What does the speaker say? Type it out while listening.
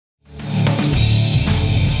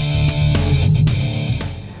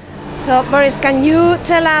So, Boris, can you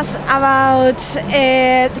tell us about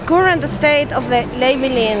the current state of the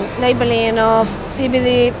labeling of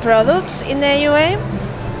CBD products in the UA?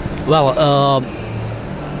 Well,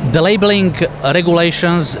 the labeling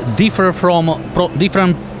regulations differ from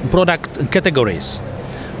different product categories.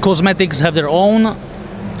 Cosmetics have their own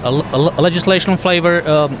legislation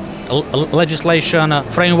framework.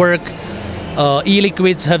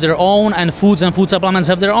 E-liquids have their own, and foods and food supplements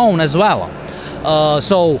have their own as well.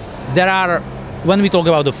 So there are, when we talk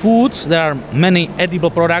about the foods, there are many edible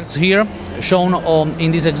products here shown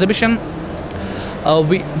in this exhibition.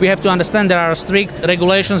 We have to understand there are strict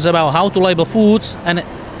regulations about how to label foods, and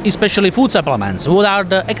especially food supplements. What are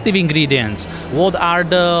the active ingredients? What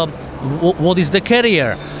is the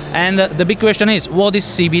carrier? And the big question is, what is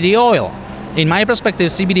CBD oil? In my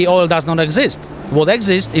perspective, CBD oil does not exist. What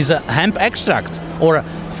exists is a hemp extract, or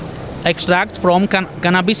extract from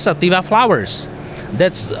Cannabis sativa flowers.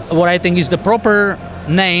 That's what I think is the proper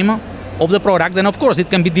name of the product. And of course it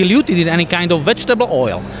can be diluted in any kind of vegetable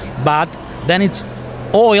oil, but then it's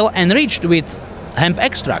oil enriched with hemp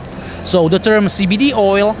extract. So the term CBD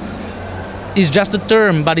oil is just a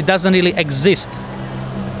term, but it doesn't really exist.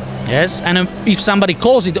 Yes, and if somebody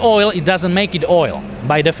calls it oil, it doesn't make it oil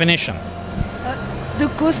by definition. So do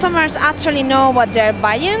customers actually know what they're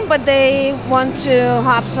buying, but they want to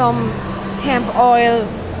have some hemp oil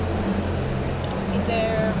in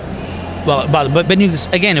their... Well, but when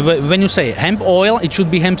you say hemp oil, it should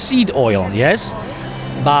be hemp seed oil, yes?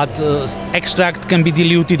 But extract can be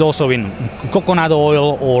diluted also in coconut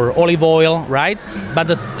oil or olive oil, right?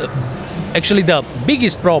 But actually the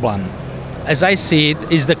biggest problem, as I see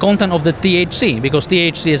it, is the content of the THC, because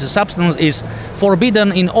THC as a substance is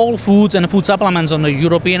forbidden in all foods and food supplements on the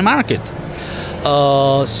European market.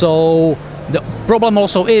 So the problem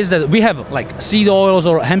also is that we have like seed oils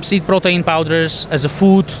or hemp seed protein powders as a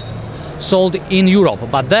food sold in Europe,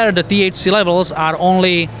 but there the THC levels are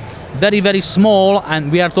only very, very small,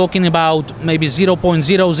 and we are talking about maybe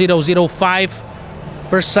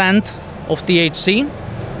 0.0005% of THC,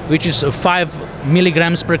 which is 5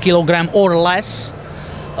 milligrams per kilogram or less.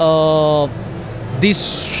 This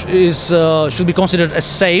should be considered as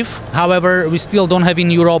safe. However, we still don't have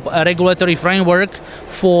in Europe a regulatory framework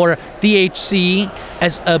for THC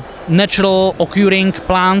as a natural occurring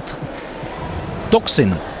plant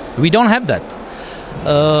toxin. We don't have that.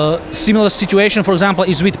 Similar situation, for example,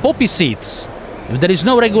 is with poppy seeds. There is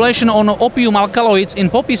no regulation on opium alkaloids in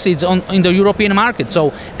poppy seeds in the European market.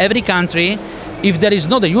 So every country, if there is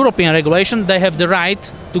not a European regulation, they have the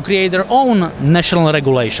right to create their own national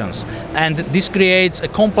regulations. And this creates a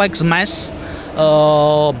complex mess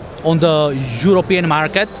on the European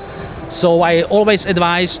market. So I always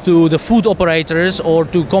advise to the food operators or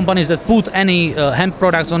to companies that put any hemp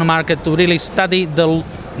products on the market to really study the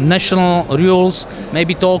national rules,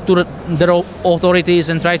 maybe talk to their authorities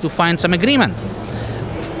and try to find some agreement.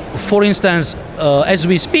 For instance, as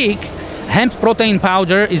we speak, hemp protein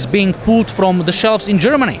powder is being pulled from the shelves in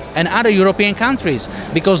Germany and other European countries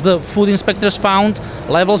because the food inspectors found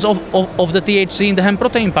levels of the THC in the hemp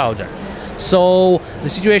protein powder. So the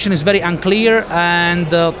situation is very unclear, and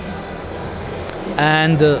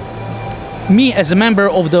me as a member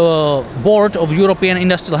of the board of European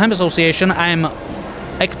Industrial Hemp Association, I am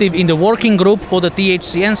active in the working group for the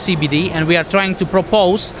THC and CBD, and we are trying to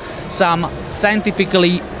propose some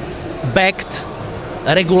scientifically backed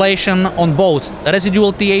regulation on both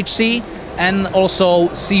residual THC and also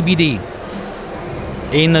CBD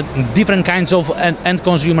in different kinds of end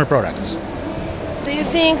consumer products. Do you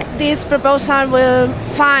think this proposal will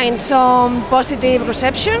find some positive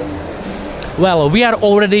reception? Well, we are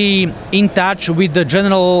already in touch with the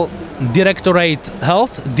General Directorate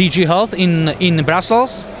Health, DG Health in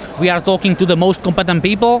Brussels. We are talking to the most competent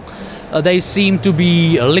people. They seem to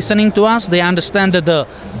be listening to us. They understand that the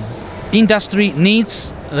industry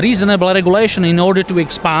needs reasonable regulation in order to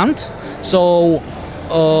expand. So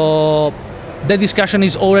the discussion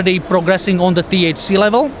is already progressing on the THC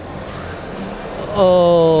level.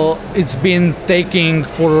 It's been taking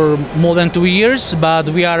for more than 2 years, but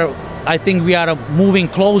I think we are moving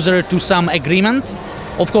closer to some agreement.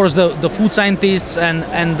 Of course, the food scientists and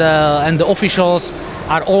the officials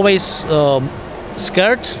are always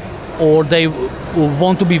scared, or they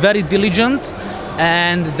want to be very diligent,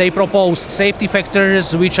 and they propose safety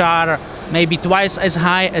factors which are maybe twice as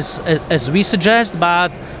high as we suggest,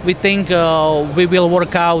 but we think we will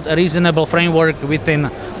work out a reasonable framework within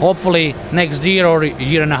hopefully next year or a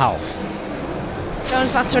year and a half.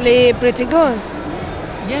 Sounds actually pretty good.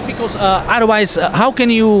 Yeah, because otherwise, how do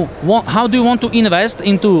you want to invest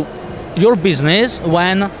into your business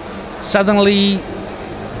when suddenly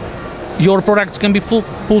your products can be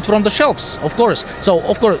pulled from the shelves, of course. So,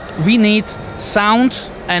 of course, we need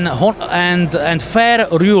sound and fair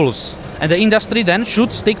rules, and the industry then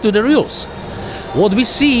should stick to the rules. What we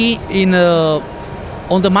see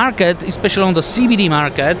on the market, especially on the CBD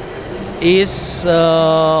market, is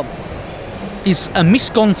a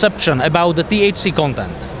misconception about the THC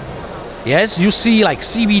content. Yes, you see like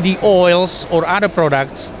CBD oils or other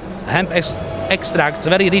products, hemp extracts,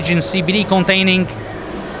 very rich in CBD, containing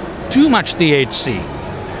too much THC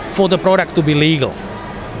for the product to be legal.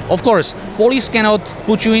 Of course, police cannot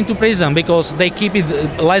put you into prison because they keep it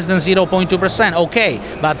less than 0.2%. Okay,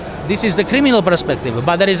 but this is the criminal perspective.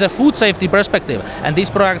 But there is a food safety perspective, and these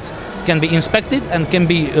products can be inspected and can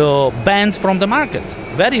be banned from the market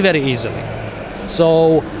very, very easily.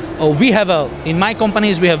 So we have in my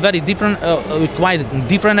companies we have very different, quite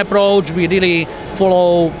different approach. We really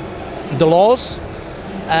follow the laws,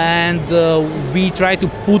 and we try to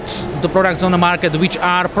put the products on the market which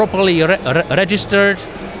are properly registered.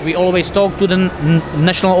 We always talk to the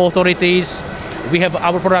national authorities. We have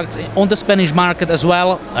our products on the Spanish market as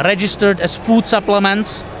well, registered as food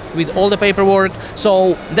supplements with all the paperwork.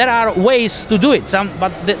 So there are ways to do it,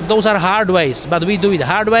 but those are hard ways. But we do it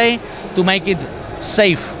hard way to make it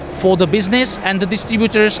safe for the business and the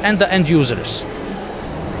distributors and the end users.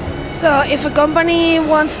 So if a company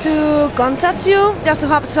wants to contact you just to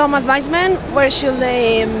have some advisement, where should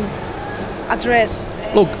they address?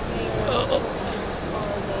 Look,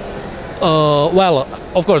 well,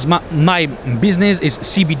 of course, my business is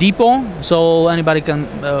CBDepot, so anybody can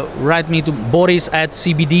write me to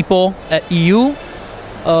boris@cbdepot.eu.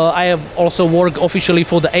 I have also worked officially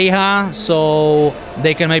for the EHA, so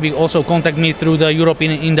they can maybe also contact me through the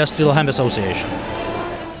European Industrial Hemp Association.